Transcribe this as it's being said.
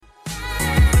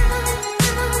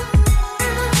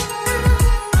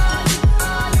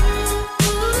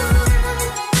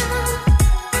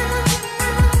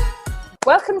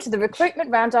to the Recruitment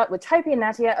Round-Up with Toby and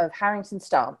Nadia of Harrington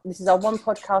Star. This is our one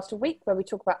podcast a week where we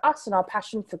talk about us and our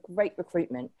passion for great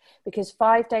recruitment. Because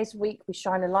 5 days a week, we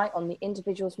shine a light on the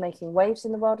individuals making waves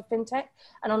in the world of fintech.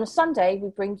 And on a Sunday, we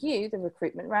bring you the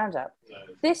Recruitment Round-Up.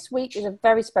 This week is a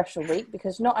very special week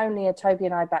because not only are Toby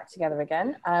and I back together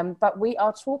again, but we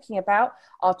are talking about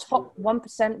our top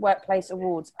 1% workplace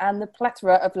awards and the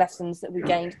plethora of lessons that we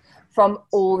gained from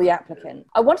all the applicants.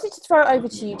 I wanted to throw it over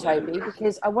to you, Toby,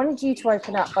 because I wanted you to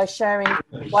open up by sharing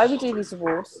why we do these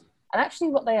awards and actually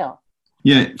what they are.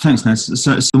 Yeah, thanks, Naz.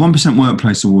 So the 1%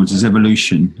 Workplace Awards is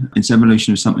evolution. It's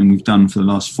evolution of something we've done for the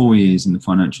last 4 years in the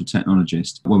Financial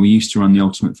Technologist, where we used to run the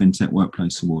Ultimate FinTech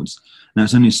Workplace Awards. Now,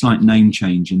 it's only a slight name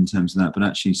change in terms of that, but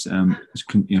actually,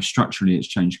 structurally, it's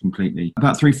changed completely.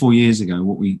 About 3-4 years ago,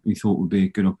 what we thought would be a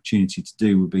good opportunity to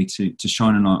do would be to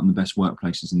shine a light on the best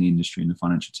workplaces in the industry, in the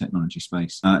financial technology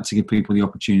space, to give people the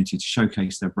opportunity to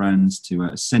showcase their brands,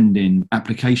 to send in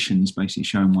applications, basically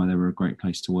showing why they were a great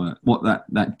place to work. What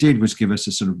that did was give us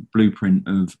a sort of blueprint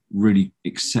of really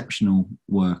exceptional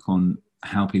work on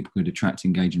how people could attract,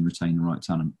 engage and retain the right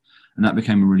talent. And that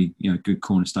became a really good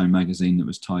cornerstone magazine that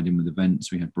was tied in with events.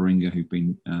 We had Baringa, who've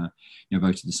been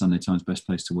voted the Sunday Times best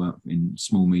place to work in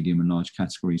small, medium and large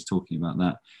categories, talking about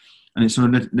that. And it's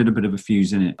sort of a little bit of a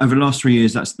fuse in it. Over the last 3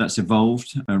 years, that's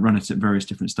evolved, run it at various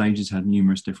different stages, had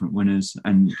numerous different winners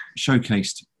and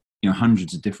showcased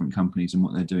hundreds of different companies and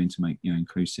what they're doing to make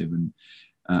inclusive and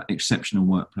exceptional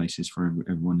workplaces for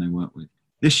everyone they work with.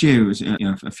 This year, was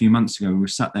a few months ago, we were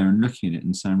sat there and looking at it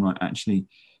and saying, right, actually,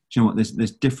 do you know what?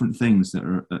 There's different things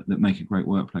that make a great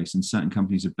workplace, and certain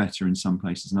companies are better in some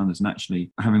places than others. And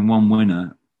actually, having one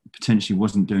winner potentially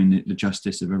wasn't doing the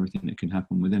justice of everything that can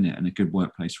happen within it. And a good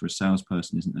workplace for a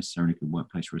salesperson isn't necessarily a good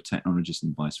workplace for a technologist,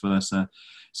 and vice versa.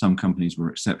 Some companies were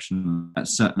exceptional at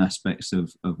certain aspects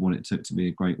of what it took to be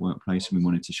a great workplace, and we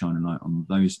wanted to shine a light on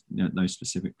those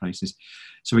specific places.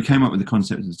 So we came up with the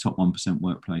concept of the top 1%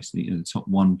 workplace, the top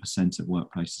 1% of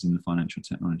workplaces in the financial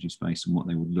technology space, and what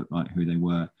they would look like, who they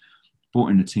were.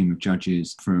 Brought in a team of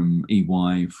judges from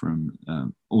EY, from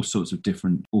all sorts of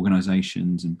different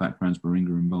organisations and backgrounds.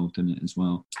 Baringa involved in it as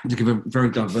well, to give a very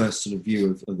diverse sort of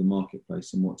view of the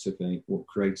marketplace and what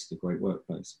created a great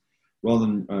workplace. Rather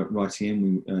than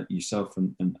writing in, yourself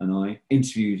and I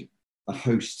interviewed a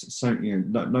host, so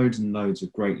loads and loads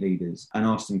of great leaders, and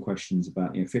asked them questions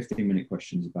about 15-minute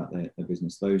questions about their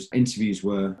business. Those interviews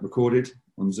were recorded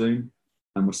on Zoom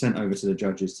and were sent over to the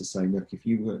judges to say, look, if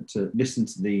you were to listen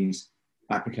to these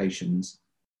applications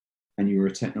and you were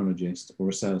a technologist or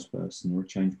a salesperson or a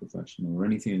change professional or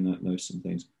anything in those sort of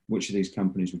things, which of these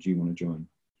companies would you want to join?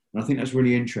 And I think that's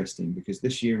really interesting because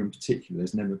this year in particular,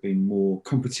 there's never been more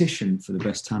competition for the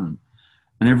best talent.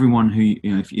 And everyone who,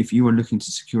 if you are looking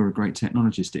to secure a great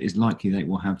technologist, it is likely they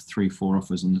will have 3-4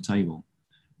 offers on the table.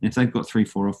 And if they've got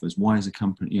 3-4 offers, why is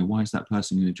that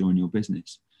person going to join your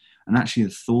business? And actually the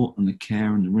thought and the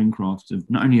care and the ringcraft of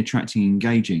not only attracting and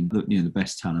engaging the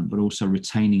best talent, but also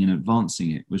retaining and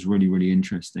advancing it was really, really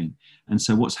interesting. And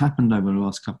so what's happened over the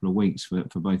last couple of weeks for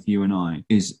both you and I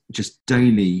is just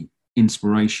daily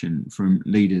inspiration from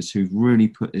leaders who've really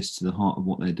put this to the heart of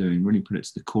what they're doing, really put it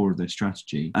to the core of their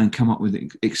strategy, and come up with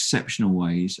exceptional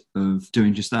ways of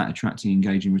doing just that, attracting,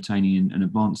 engaging, retaining and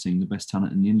advancing the best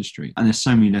talent in the industry. And there's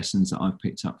so many lessons that I've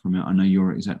picked up from it. I know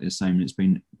you're exactly the same, and it's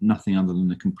been nothing other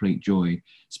than a complete joy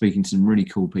speaking to some really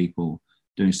cool people,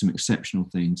 doing some exceptional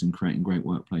things and creating great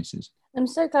workplaces. I'm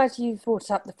so glad you brought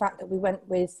up the fact that we went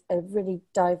with a really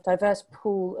diverse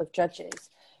pool of judges.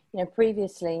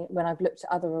 Previously, when I've looked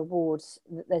at other awards,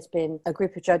 there's been a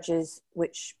group of judges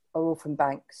which are all from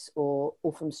banks or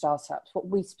all from startups. What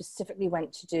we specifically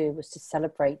went to do was to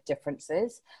celebrate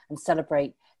differences and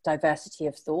celebrate diversity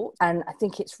of thought. And I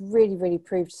think it's really, really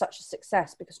proved such a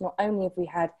success because not only have we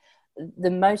had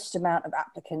the most amount of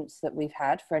applicants that we've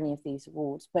had for any of these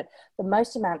awards, but the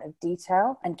most amount of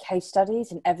detail and case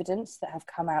studies and evidence that have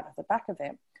come out of the back of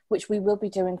it, which we will be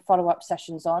doing follow-up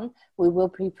sessions on. We will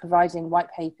be providing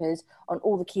white papers on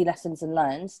all the key lessons and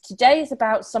learns. Today is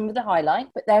about some of the highlight,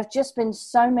 but there have just been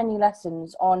so many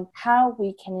lessons on how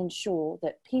we can ensure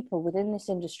that people within this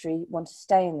industry want to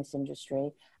stay in this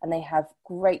industry and they have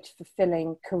great,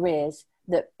 fulfilling careers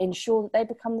that ensure that they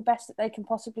become the best that they can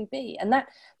possibly be. And that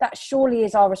surely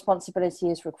is our responsibility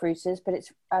as recruiters, but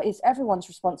it's everyone's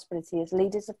responsibility as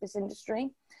leaders of this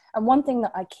industry. And one thing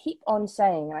that I keep on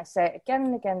saying, and I say it again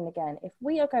and again and again, if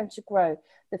we are going to grow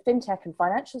the fintech and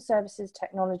financial services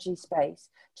technology space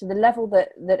to the level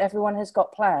that everyone has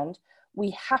got planned,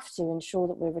 we have to ensure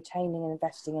that we're retaining and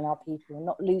investing in our people and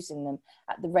not losing them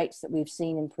at the rates that we've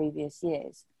seen in previous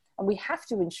years. And we have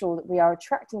to ensure that we are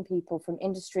attracting people from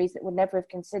industries that would never have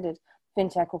considered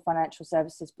fintech or financial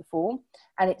services before.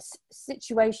 And it's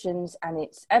situations and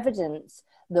it's evidence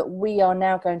that we are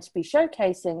now going to be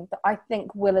showcasing that I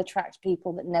think will attract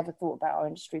people that never thought about our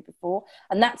industry before.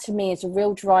 And that to me is a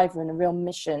real driver and a real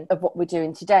mission of what we're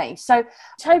doing today. So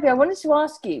Toby, I wanted to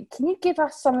ask you, can you give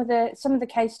us some of the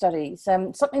case studies,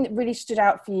 something that really stood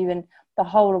out for you in the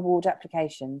whole award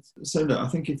applications? So look, I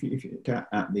think if you look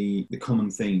at the common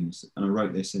themes, and I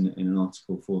wrote this in an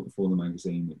article for the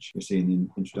magazine, which you'll see in the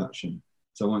introduction,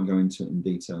 so I won't go into it in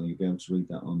detail. You'll be able to read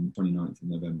that on 29th of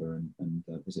November and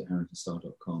visit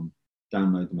harringtonstar.com,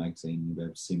 download the magazine, you'll be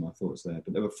able to see my thoughts there.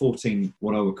 But there were 14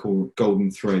 what I would call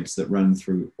golden threads that ran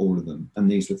through all of them.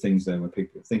 And these were things there where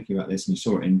people were thinking about this, and you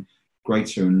saw it in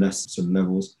greater and less sort of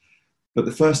levels. But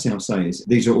the first thing I'll say is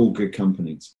these are all good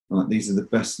companies. Right? These are the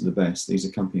best of the best. These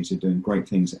are companies who are doing great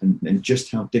things. And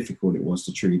just how difficult it was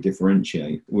to truly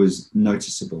differentiate was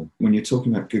noticeable. When you're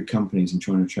talking about good companies and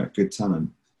trying to attract good talent,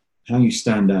 how you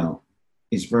stand out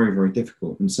is very, very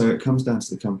difficult. And so it comes down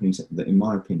to the companies that, in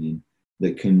my opinion,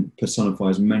 that can personify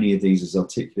as many of these as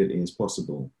articulately as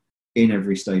possible in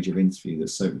every stage of interview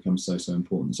that becomes so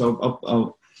important. So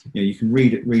I'll you can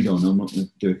read on. I'm not going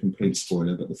to do a complete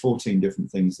spoiler, but the 14 different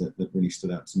things that really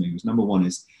stood out to me was, number one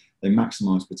is they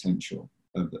maximise potential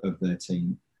of their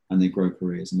team and they grow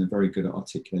careers, and they're very good at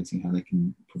articulating how they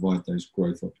can provide those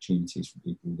growth opportunities for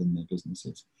people within their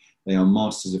businesses. They are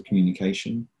masters of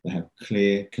communication. They have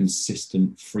clear,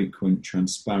 consistent, frequent,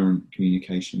 transparent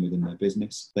communication within their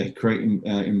business. They create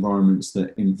environments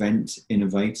that invent,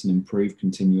 innovate, and improve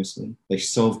continuously. They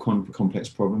solve complex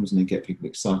problems, and they get people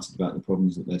excited about the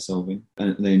problems that they're solving.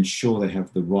 And they ensure they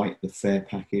have the fair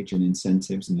package and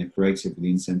incentives, and they're creative with the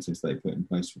incentives they put in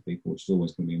place for people, which is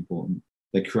always going to be important.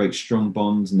 They create strong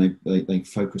bonds, and they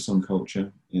focus on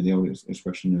culture. The old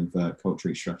expression of culture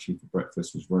eats strategy for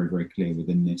breakfast was very, very clear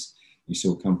within this. You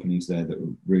saw companies there that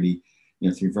were really,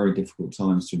 through very difficult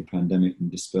times through the pandemic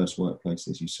and dispersed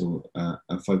workplaces, you saw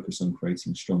a focus on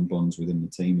creating strong bonds within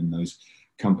the team, and those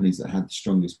companies that had the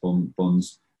strongest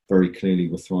bonds very clearly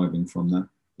were thriving from that.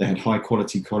 They had high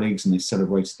quality colleagues, and they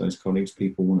celebrated those colleagues.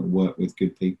 People want to work with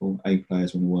good people. A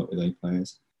players want to work with A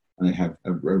players. And they have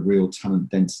a real talent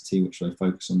density, which they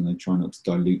focus on, and they try not to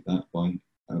dilute that by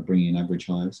bringing in average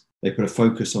hires. They put a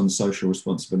focus on social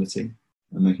responsibility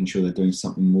and making sure they're doing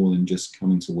something more than just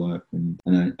coming to work and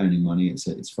earning money.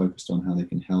 It's focused on how they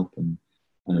can help and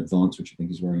advance, which I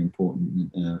think is very important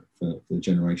for the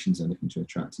generations they're looking to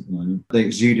attract at the moment. They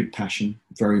exuded passion,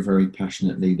 very, very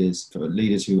passionate leaders,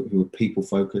 leaders who were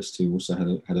people-focused, who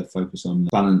also had a focus on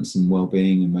balance and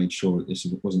well-being, and made sure that this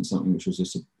wasn't something which was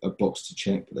just a box to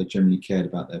check, but they generally cared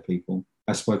about their people.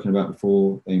 As spoken about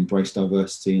before, they embraced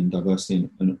diversity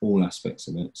in all aspects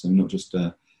of it, so not just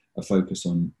a focus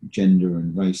on gender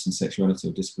and race and sexuality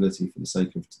or disability for the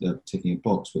sake of ticking a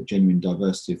box, but genuine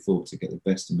diversity of thought to get the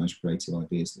best and most creative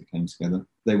ideas that came together.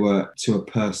 They were, to a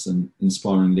person,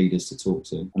 inspiring leaders to talk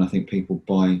to, and I think people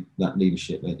buy that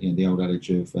leadership. The old adage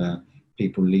of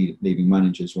people leaving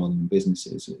managers rather than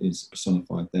businesses is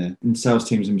personified there. And sales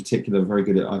teams in particular are very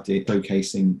good at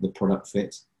showcasing the product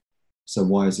fit. So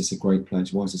why is this a great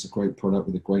place? Why is this a great product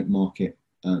with a great market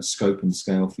scope and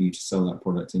scale for you to sell that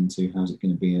product into? How's it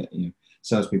going to be?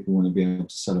 Salespeople want to be able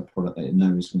to sell a product that they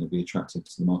know is going to be attractive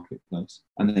to the marketplace.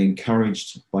 And they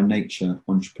encouraged, by nature,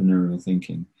 entrepreneurial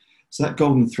thinking. So that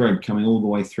golden thread coming all the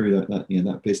way through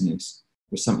that business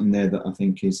was something there that I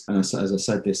think is, and as I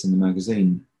said this in the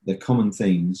magazine, they're common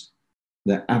themes,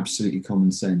 they're absolutely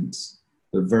common sense,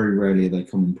 but very rarely are they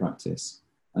common practice.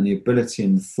 And the ability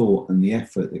and the thought and the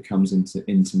effort that comes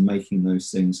into making those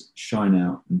things shine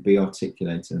out and be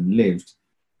articulated and lived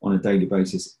on a daily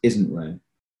basis isn't rare,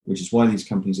 which is why these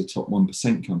companies are top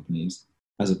 1% companies,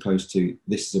 as opposed to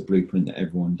this is a blueprint that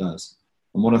everyone does.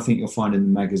 And what I think you'll find in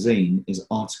the magazine is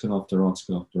article after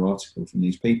article after article from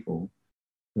these people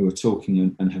who are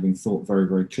talking and having thought very,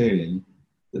 very clearly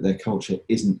that their culture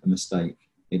isn't a mistake.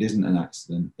 It isn't an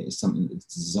accident. It is something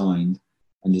that's designed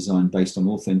based on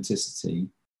authenticity.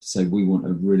 So we want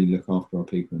to really look after our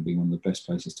people and be one of the best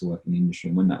places to work in the industry.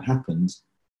 And when that happens,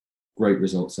 great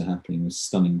results are happening with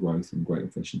stunning growth and great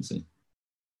efficiency.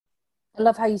 I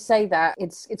love how you say that.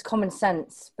 It's common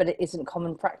sense, but it isn't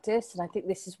common practice. And I think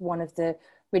this is one of the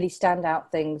really standout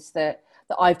things that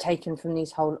I've taken from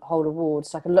these whole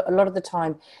awards. Like a lot of the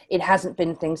time, it hasn't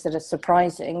been things that are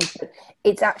surprising, but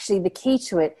it's actually the key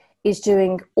to it is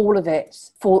doing all of it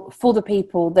for the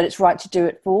people that it's right to do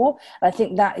it for. And I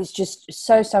think that is just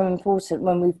so important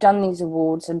when we've done these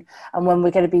awards and when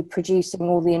we're going to be producing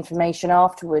all the information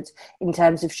afterwards in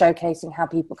terms of showcasing how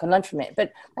people can learn from it.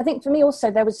 But I think for me also,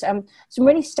 there was some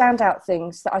really standout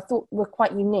things that I thought were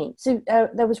quite unique. So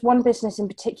there was one business in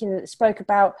particular that spoke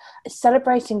about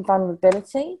celebrating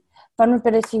vulnerability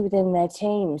within their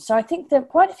team. So I think that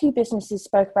quite a few businesses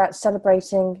spoke about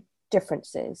celebrating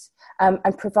differences and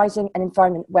providing an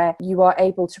environment where you are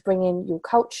able to bring in your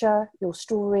culture, your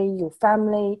story, your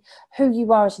family, who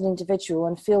you are as an individual,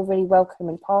 and feel really welcome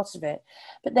and part of it.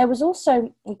 But there was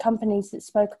also companies that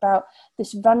spoke about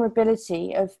this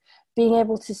vulnerability of being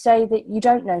able to say that you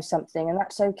don't know something and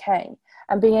that's okay,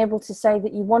 and being able to say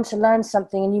that you want to learn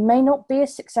something and you may not be a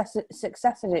success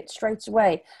at it straight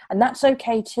away, and that's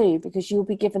okay too, because you'll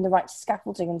be given the right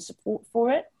scaffolding and support for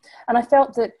it. And I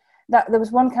felt that there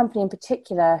was one company in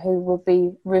particular who will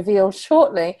be revealed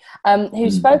shortly,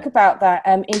 who spoke about that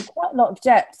in quite a lot of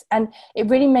depth. And it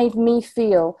really made me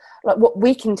feel like what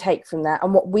we can take from that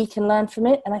and what we can learn from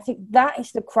it. And I think that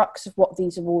is the crux of what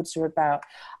these awards are about.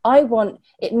 I want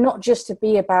it not just to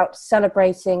be about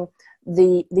celebrating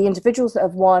the individuals that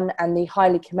have won and the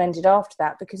highly commended after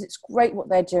that, because it's great what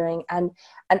they're doing and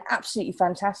absolutely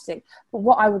fantastic. But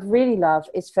what I would really love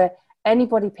is for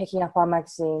anybody picking up our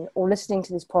magazine or listening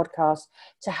to this podcast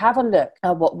to have a look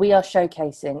at what we are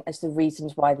showcasing as the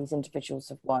reasons why these individuals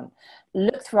have won.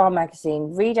 Look through our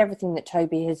magazine, read everything that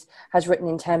Toby has written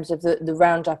in terms of the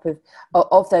roundup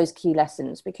of those key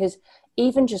lessons, because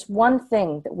even just one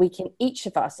thing that we can each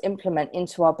of us implement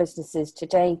into our businesses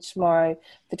today, tomorrow,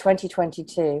 for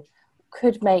 2022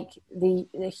 could make the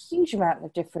huge amount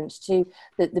of difference to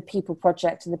the people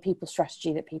project and the people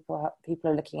strategy that people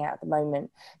are looking at the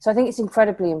moment. So I think it's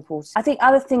incredibly important. I think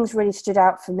other things really stood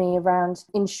out for me around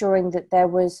ensuring that there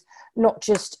was not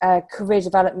just career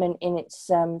development in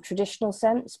its traditional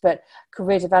sense, but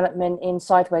career development in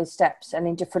sideways steps and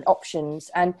in different options,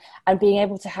 and being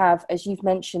able to have, as you've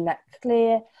mentioned, that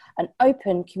clear and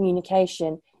open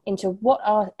communication into what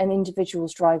are an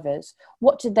individual's drivers,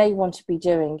 what do they want to be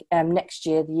doing next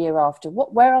year, the year after,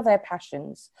 where are their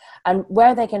passions, and where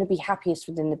are they going to be happiest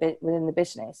within the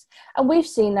business. And we've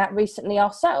seen that recently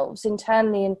ourselves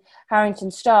internally in Harrington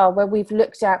Star, where we've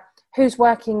looked at who's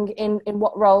working in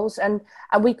what roles, and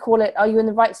we call it, are you in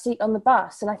the right seat on the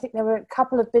bus? And I think there were a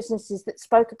couple of businesses that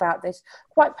spoke about this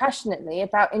quite passionately,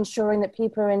 about ensuring that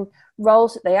people are in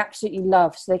roles that they absolutely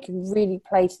love so they can really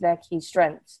play to their key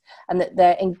strengths, and that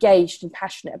they're engaged and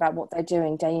passionate about what they're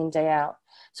doing day in, day out.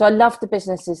 So I love the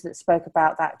businesses that spoke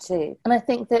about that too. And I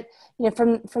think that,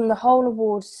 from the whole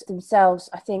awards themselves,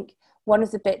 I think one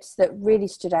of the bits that really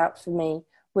stood out for me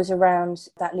was around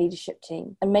that leadership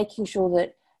team, and making sure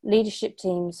that leadership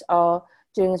teams are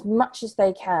doing as much as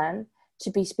they can to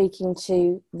be speaking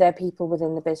to their people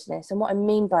within the business. And what I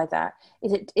mean by that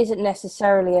is it isn't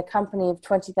necessarily a company of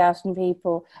 20,000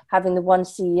 people having the one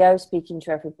CEO speaking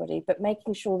to everybody, but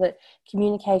making sure that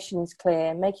communication is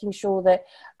clear, making sure that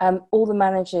all the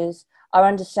managers are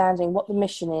understanding what the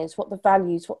mission is, what the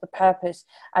values, what the purpose,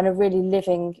 and are really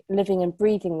living and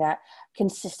breathing that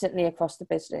consistently across the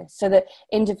business, so that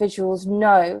individuals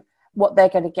know what they're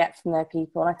going to get from their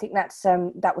people. And I think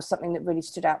that was something that really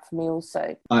stood out for me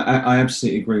also. I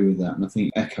absolutely agree with that, and I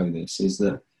think echo this, is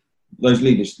that those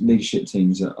leadership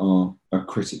teams are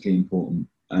critically important,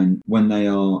 and when they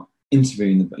are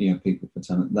interviewing the people for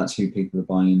talent, that's who people are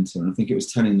buying into. And I think it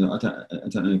was telling that I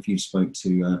don't know if you spoke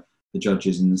to the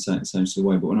judges in the same sort of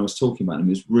way, but when I was talking about them,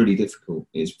 it was really difficult.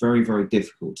 It's very, very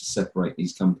difficult to separate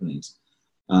these companies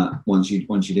once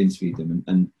you'd interviewed them,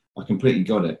 and I completely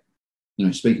got it.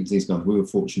 Speaking to these guys, we were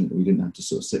fortunate that we didn't have to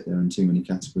sort of sit there in too many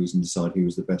categories and decide who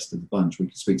was the best of the bunch. We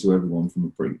could speak to everyone from a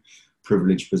pretty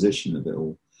privileged position of it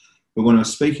all. But when I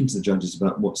was speaking to the judges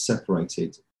about what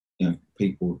separated,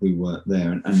 people who were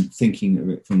there, and thinking of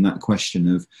it from that question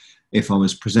of, if I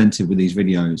was presented with these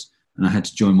videos and I had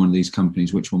to join one of these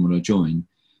companies, which one would I join?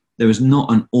 There was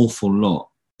not an awful lot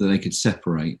that they could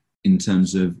separate in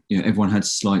terms of, everyone had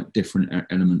slight different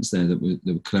elements there that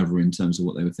were clever in terms of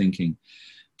what they were thinking.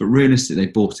 But realistically,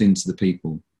 they bought into the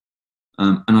people.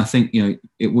 And I think,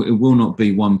 it will not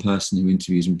be one person who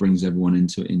interviews and brings everyone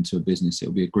into a business. It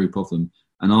will be a group of them.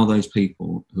 And are those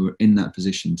people who are in that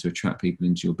position to attract people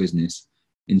into your business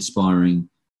inspiring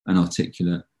and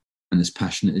articulate and as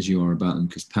passionate as you are about them?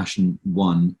 Because passion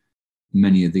won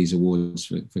many of these awards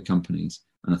for companies.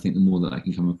 And I think the more that I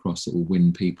can come across, it will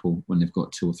win people when they've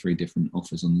got 2 or 3 different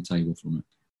offers on the table from it.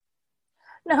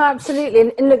 No,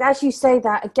 absolutely. And look, as you say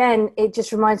that, again, it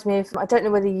just reminds me of, I don't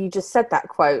know whether you just said that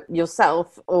quote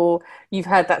yourself or you've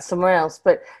heard that somewhere else,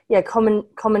 but yeah,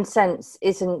 common sense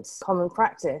isn't common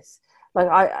practice. Like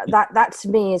that to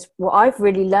me is what I've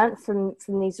really learned from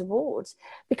these awards,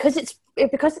 because it's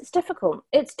difficult.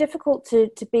 It's difficult to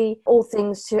be all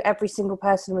things to every single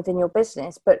person within your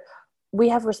business, but we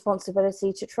have a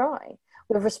responsibility to try.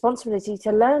 We have a responsibility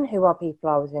to learn who our people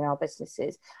are within our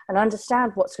businesses and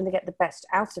understand what's going to get the best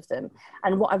out of them.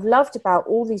 And what I've loved about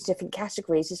all these different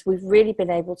categories is we've really been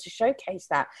able to showcase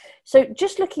that. So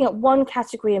just looking at one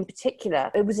category in particular,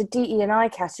 it was a DE&I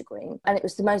category, and it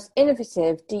was the most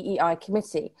innovative DEI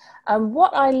committee. And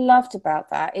what I loved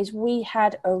about that is we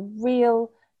had a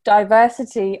real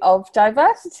diversity of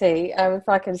diversity, if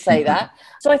I can say that.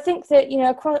 So I think that,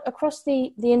 across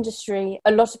the industry,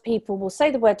 a lot of people will say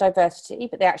the word diversity,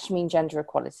 but they actually mean gender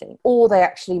equality, or they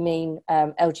actually mean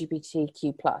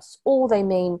LGBTQ+, or they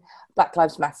mean Black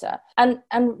Lives Matter. And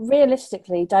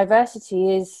realistically,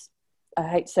 diversity is, I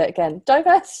hate to say it again,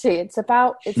 diversity. It's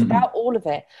about all of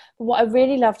it. But what I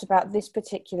really loved about this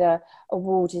particular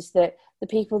award is that the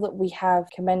people that we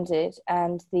have commended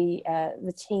and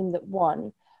the team that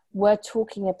won were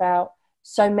talking about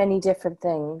so many different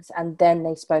things, and then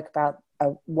they spoke about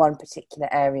one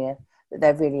particular area that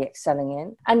they're really excelling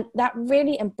in, and that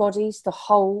really embodies the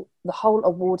whole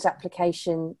awards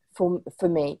application for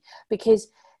me, because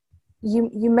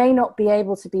you may not be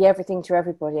able to be everything to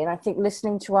everybody. And I think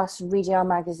listening to us, reading our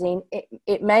magazine,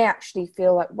 it may actually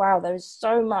feel like, wow, there is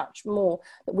so much more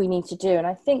that we need to do. And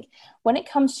I think when it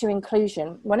comes to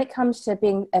inclusion, when it comes to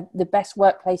being the best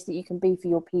workplace that you can be for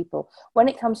your people, when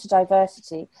it comes to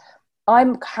diversity,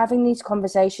 I'm having these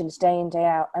conversations day in, day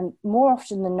out. And more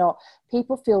often than not,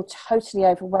 people feel totally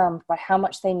overwhelmed by how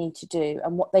much they need to do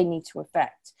and what they need to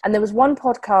affect. And there was one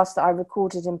podcast that I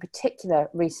recorded in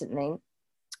particular recently,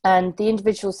 and the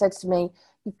individual said to me,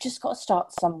 you've just got to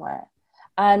start somewhere.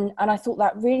 And I thought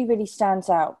that really, really stands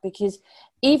out, because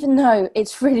even though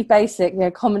it's really basic,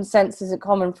 common sense is a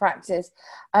common practice,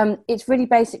 it's really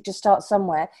basic, just start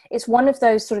somewhere. It's one of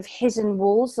those sort of hidden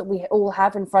walls that we all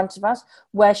have in front of us.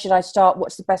 Where should I start?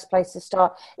 What's the best place to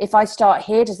start? If I start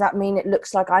here, does that mean it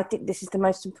looks like I think this is the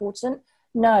most important?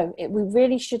 No, we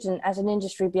really shouldn't, as an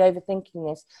industry, be overthinking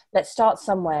this. Let's start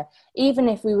somewhere. Even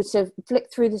if we were to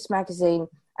flick through this magazine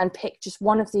and pick just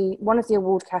one of the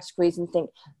award categories and think,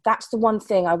 that's the one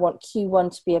thing I want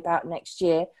Q1 to be about next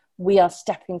year, we are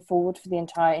stepping forward for the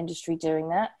entire industry doing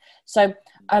that. So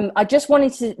I just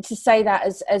wanted to say that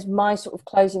as my sort of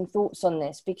closing thoughts on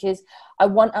this, because I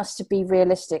want us to be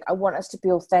realistic. I want us to be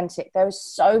authentic. There is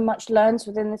so much learns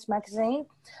within this magazine,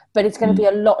 but it's going to be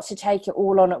a lot to take it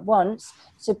all on at once.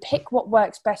 So pick what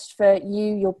works best for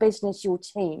you, your business, your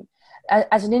team.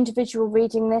 As an individual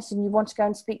reading this and you want to go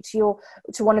and speak to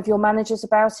one of your managers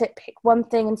about it, pick one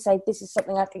thing and say, this is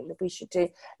something I think that we should do.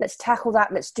 Let's tackle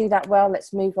that. Let's do that well.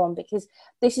 Let's move on, because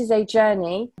this is a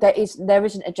journey. There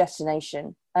isn't a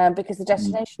destination, because the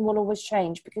destination will always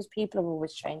change, because people are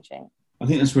always changing. I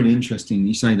think that's really interesting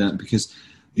you say that, because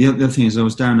the other thing is, I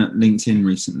was down at LinkedIn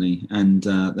recently, and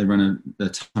they run a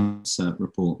talent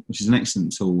report, which is an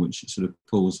excellent tool, which sort of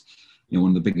pulls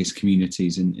one of the biggest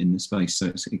communities in the space. So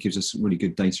it gives us really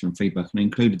good data and feedback, and I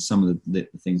included some of the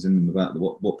things in them about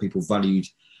what people valued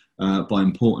by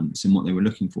importance and what they were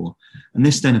looking for. And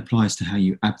this then applies to how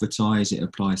you advertise, it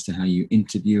applies to how you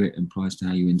interview, it applies to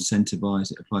how you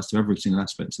incentivize, it applies to every single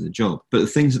aspect of the job. But the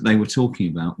things that they were talking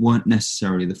about weren't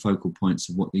necessarily the focal points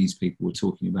of what these people were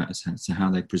talking about as to how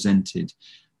they presented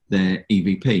their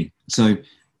EVP. So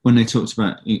when they talked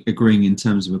about agreeing in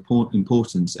terms of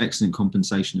importance, excellent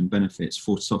compensation and benefits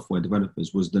for software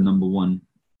developers was the number one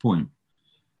point,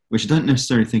 which I don't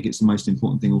necessarily think it's the most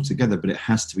important thing altogether, but it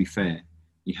has to be fair.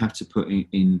 You have to put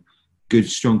in good,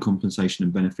 strong compensation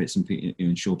and benefits, and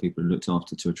ensure people are looked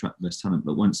after to attract the best talent.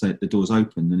 But once the door's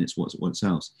open, then it's what's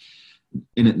else.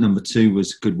 In at number 2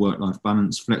 was good work-life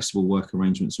balance. Flexible work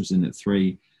arrangements was in at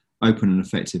 3. Open and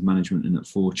effective management in at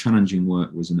 4. Challenging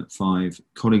work was in at 5.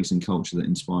 Colleagues and culture that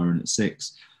inspire in at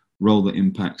 6. Role that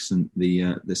impacts and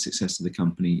the success of the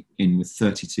company in with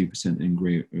 32%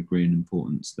 agree in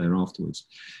importance there afterwards.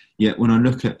 Yet when I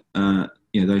look at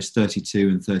those 32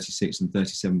 and 36 and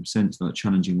 37%, like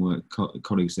challenging work,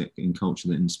 colleagues that in culture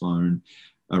that inspire, and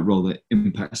a role that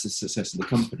impacts the success of the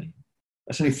company,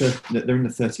 that's only they're in the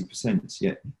 30%.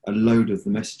 Yet a load of the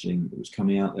messaging that was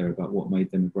coming out there about what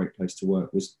made them a great place to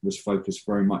work was focused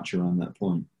very much around that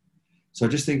point. So I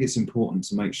just think it's important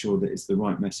to make sure that it's the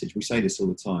right message. We say this all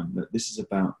the time, that this is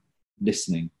about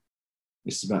listening.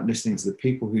 It's about listening to the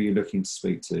people who you're looking to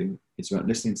speak to. It's about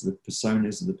listening to the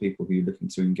personas of the people who you're looking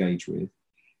to engage with.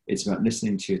 It's about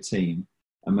listening to your team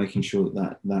and making sure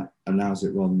that allows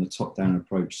it, rather than the top-down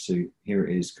approach to, here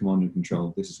it is, command and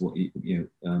control. This is what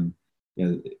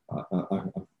I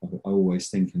always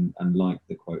think and like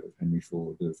the quote of Henry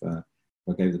Ford of, if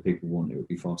I gave the people one, it would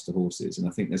be faster horses. And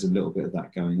I think there's a little bit of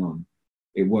that going on.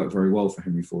 It worked very well for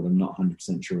Henry Ford. I'm not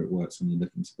 100% sure it works when you're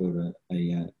looking to build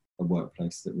a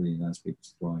workplace that really allows people to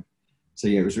thrive. So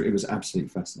yeah, it was absolutely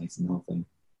fascinating, the whole thing.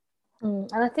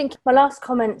 And I think my last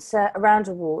comments around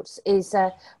awards is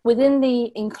within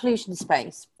the inclusion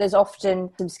space, there's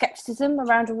often some skepticism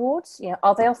around awards. You know,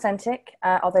 are they authentic?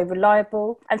 Are they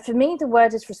reliable? And for me, the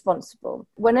word is responsible.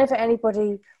 Whenever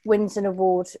anybody wins an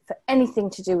award for anything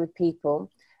to do with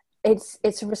people,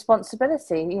 it's a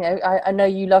responsibility. You know, I know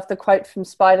you love the quote from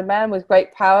Spider-Man, with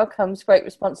great power comes great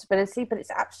responsibility, but it's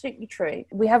absolutely true.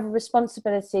 We have a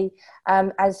responsibility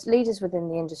as leaders within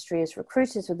the industry, as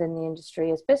recruiters within the industry,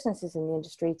 as businesses in the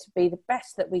industry, to be the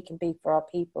best that we can be for our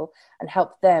people and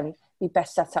help them be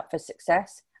best set up for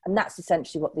success. And that's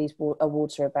essentially what these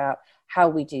awards are about, how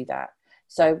we do that.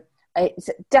 So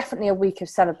it's definitely a week of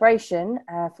celebration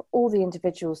for all the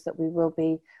individuals that we will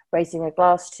be raising a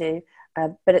glass to.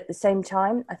 But at the same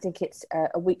time, I think it's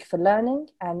a week for learning,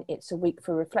 and it's a week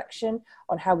for reflection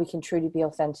on how we can truly be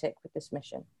authentic with this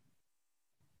mission.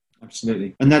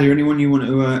 Absolutely. And Nadia, anyone you want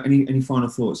to, any final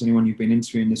thoughts? Anyone you've been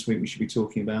interviewing this week we should be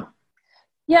talking about?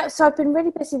 Yeah, so I've been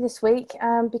really busy this week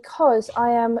because I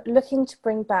am looking to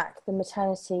bring back the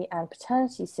maternity and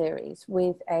paternity series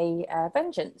with a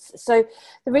vengeance. So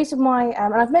the reason why,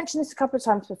 and I've mentioned this a couple of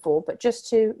times before, but just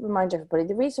to remind everybody,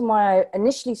 the reason why I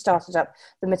initially started up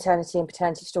the maternity and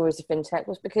paternity stories of FinTech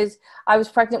was because I was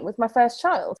pregnant with my first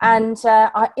child. And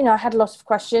I had a lot of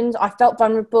questions. I felt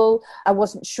vulnerable. I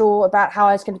wasn't sure about how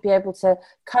I was going to be able to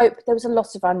cope. There was a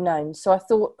lot of unknowns. So I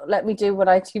thought, let me do what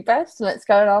I do best, and let's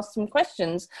go and ask some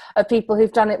questions of people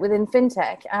who've done it within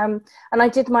FinTech. And I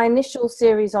did my initial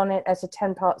series on it as a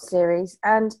 10-part series.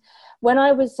 And when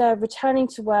I was returning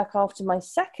to work after my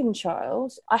second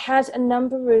child, I had a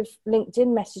number of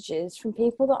LinkedIn messages from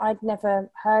people that I'd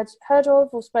never heard of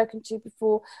or spoken to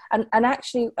before. And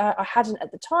actually, I hadn't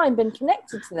at the time been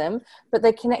connected to them, but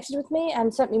they connected with me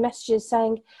and sent me messages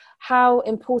saying how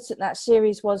important that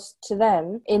series was to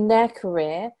them in their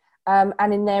career.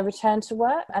 And in their return to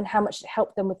work, and how much it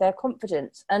helped them with their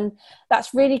confidence. And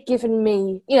that's really given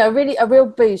me, really a real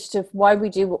boost of why we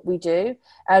do what we do.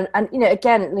 And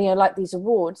again, like these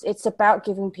awards, it's about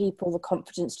giving people the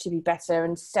confidence to be better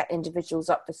and set individuals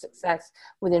up for success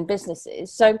within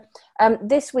businesses. So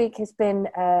this week has been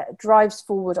drives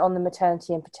forward on the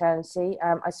maternity and paternity.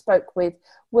 I spoke with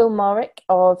Will Morrick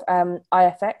of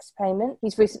IFX Payment.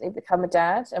 He's recently become a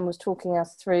dad and was talking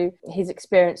us through his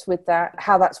experience with that,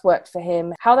 how that's worked for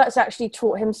him, how that's actually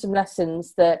taught him some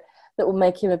lessons that will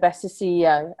make him a better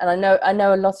CEO. And I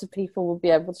know a lot of people will be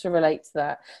able to relate to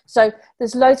that. So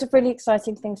there's loads of really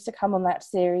exciting things to come on that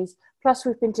series. Plus,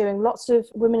 we've been doing lots of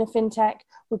Women of FinTech.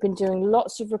 We've been doing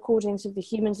lots of recordings of the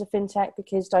Humans of FinTech,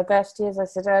 because diversity, as I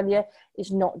said earlier,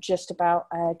 is not just about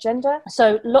gender.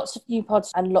 So lots of new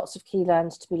pods and lots of key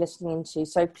learns to be listening into.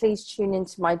 So please tune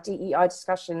into my DEI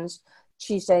discussions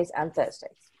Tuesdays and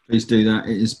Thursdays. Please do that.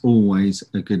 It is always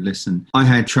a good listen. I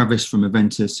had Travis from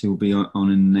Aventus, who will be on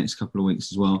in the next couple of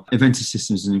weeks as well. Aventus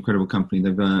Systems is an incredible company.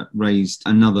 They've raised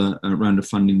another round of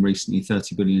funding recently,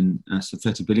 $30 million,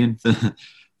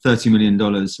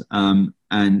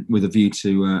 and with a view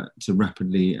to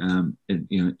rapidly,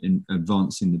 in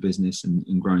advancing the business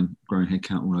and growing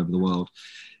headcount all over the world.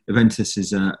 Aventus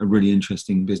is a really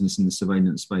interesting business in the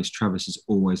surveillance space. Travis is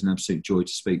always an absolute joy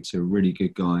to speak to. A really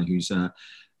good guy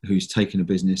who's taken a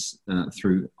business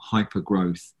through hyper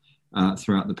growth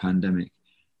throughout the pandemic.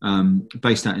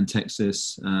 Based out in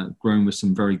Texas, grown with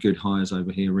some very good hires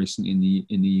over here recently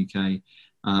in the UK,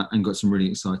 and got some really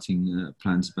exciting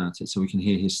plans about it. So we can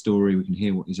hear his story, we can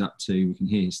hear what he's up to, we can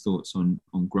hear his thoughts on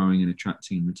growing and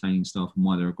attracting and retaining staff and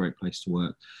why they're a great place to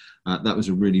work. That was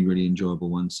a really, really enjoyable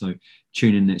one. So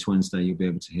tune in next Wednesday, you'll be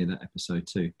able to hear that episode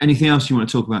too. Anything else you want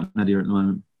to talk about, Nadia, at the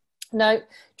moment? No,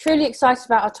 truly excited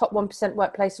about our top 1%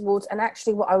 workplace awards. And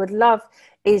actually what I would love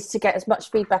is to get as much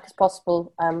feedback as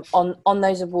possible on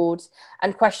those awards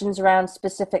and questions around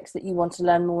specifics that you want to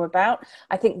learn more about.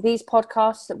 I think these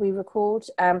podcasts that we record,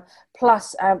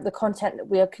 plus the content that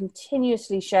we are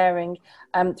continuously sharing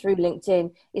through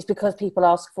LinkedIn, is because people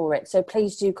ask for it. So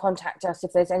please do contact us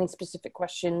if there's any specific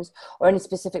questions or any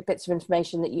specific bits of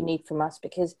information that you need from us,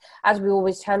 because as we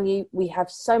always tell you, we have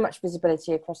so much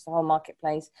visibility across the whole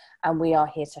marketplace, and we are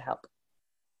here to help.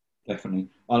 Definitely.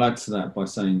 I'll add to that by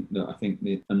saying that I think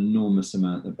the enormous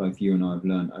amount that both you and I have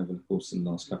learned over the course of the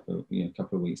last couple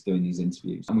of weeks doing these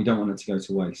interviews, and we don't want it to go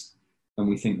to waste. And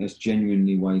we think there's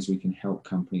genuinely ways we can help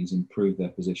companies improve their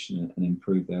position and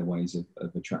improve their ways of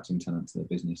attracting talent to their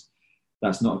business.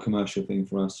 That's not a commercial thing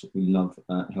for us. We love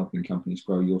helping companies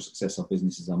grow. Your success, our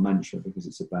business is our mantra, because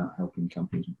it's about helping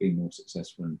companies be more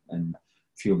successful and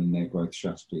fueling their growth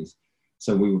strategies.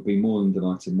 So we would be more than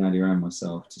delighted, Nadia and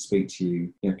myself, to speak to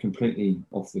you, completely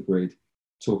off the grid,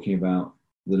 talking about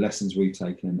the lessons we've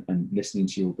taken and listening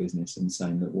to your business and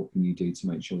saying that what can you do to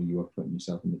make sure you are putting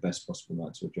yourself in the best possible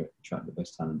light to attract the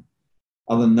best talent.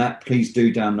 Other than that, please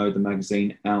do download the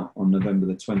magazine, out on November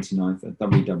the 29th at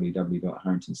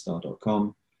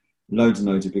www.harringtonstar.com. Loads and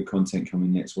loads of good content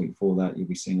coming next week for that. You'll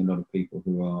be seeing a lot of people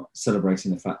who are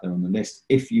celebrating the fact they're on the list.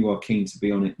 If you are keen to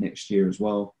be on it next year as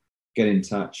well, get in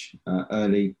touch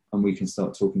early and we can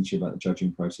start talking to you about the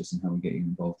judging process and how we get you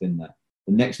involved in that.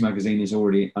 The next magazine is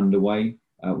already underway.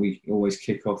 We always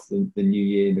kick off the new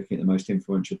year looking at the most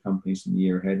influential companies from the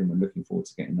year ahead, and we're looking forward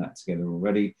to getting that together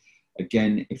already.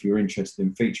 Again, if you're interested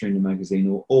in featuring the magazine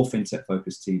or FinTech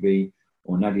Focus TV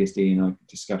or Nadia's D&I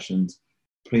discussions,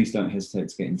 please don't hesitate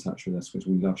to get in touch with us, because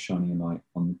we love shining a light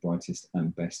on the brightest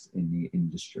and best in the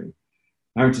industry.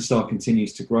 Harrington Star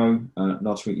continues to grow.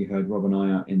 Last week you heard Rob and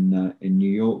I out in New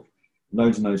York.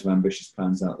 Loads and loads of ambitious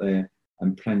plans out there,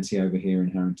 and plenty over here in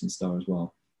Harrington Star as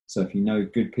well. So if you know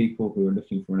good people who are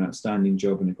looking for an outstanding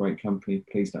job in a great company,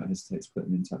 please don't hesitate to put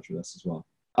them in touch with us as well.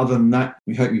 Other than that,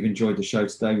 we hope you've enjoyed the show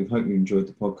today. We hope you enjoyed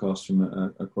the podcast from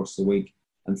across the week.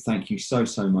 And thank you so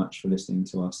much for listening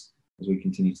to us as we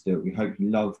continue to do it. We hope you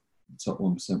love the Top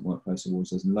 1% Workplace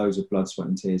Awards. There's loads of blood, sweat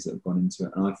and tears that have gone into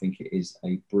it. And I think it is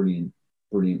a brilliant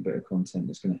bit of content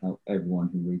that's going to help everyone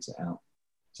who reads it out.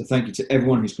 So thank you to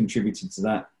everyone who's contributed to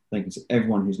that. Thank you to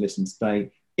everyone who's listened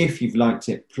today. If you've liked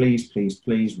it, please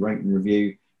rate and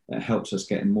review. That helps us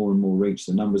get more and more reach.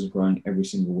 The numbers are growing every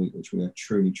single week, which we are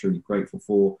truly grateful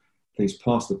for. Please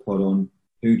pass the pod on.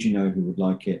 Who do you know who would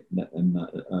like it? Let them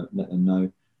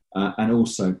know. And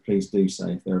also, please do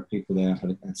say if there are people there. I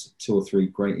had 2 or 3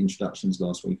 great introductions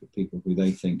last week of people who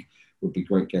they think would be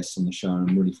great guests on the show, and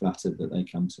I'm really flattered that they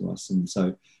come to us. And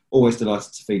so, always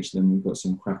delighted to feature them. We've got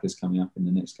some crackers coming up in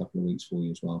the next couple of weeks for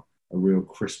you as well. A real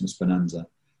Christmas bonanza.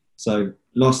 So,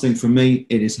 last thing from me,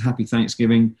 it is Happy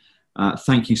Thanksgiving.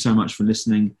 Thank you so much for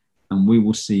listening, and we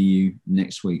will see you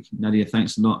next week. Nadia,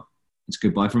 thanks a lot. It's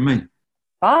goodbye from me.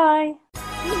 Bye.